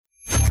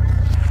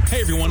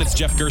Hey everyone, it's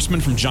Jeff Gersman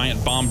from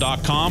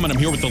GiantBomb.com, and I'm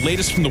here with the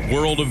latest from the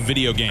world of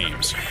video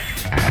games.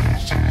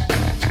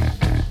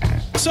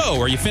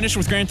 So, are you finished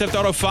with Grand Theft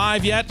Auto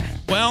 5 yet?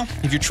 Well,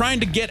 if you're trying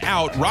to get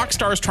out,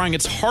 Rockstar is trying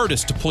its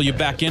hardest to pull you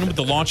back in with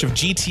the launch of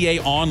GTA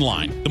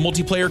Online, the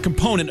multiplayer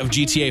component of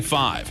GTA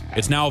 5.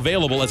 It's now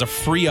available as a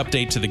free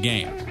update to the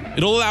game.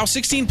 It'll allow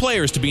 16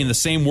 players to be in the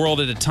same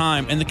world at a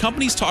time, and the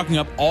company's talking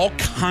up all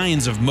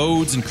kinds of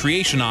modes and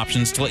creation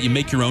options to let you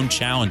make your own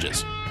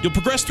challenges. You'll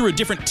progress through a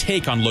different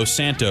take on Los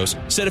Santos,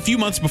 set a few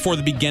months before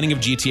the beginning of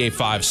GTA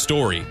 5's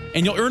story,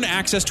 and you'll earn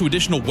access to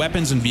additional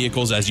weapons and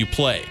vehicles as you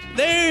play.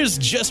 There's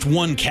just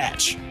one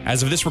catch.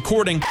 As of this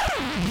recording,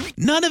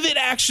 none of it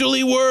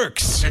actually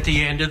works. At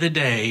the end of the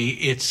day,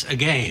 it's a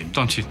game.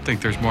 Don't you think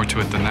there's more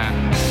to it than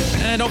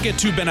that? Don't get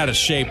too bent out of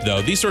shape,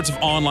 though. These sorts of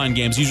online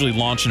games usually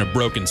launch in a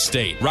broken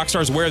state.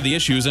 Rockstar's aware of the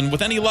issues, and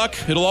with any luck,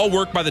 it'll all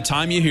work by the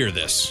time you hear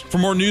this. For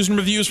more news and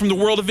reviews from the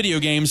world of video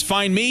games,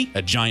 find me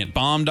at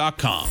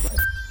GiantBomb.com.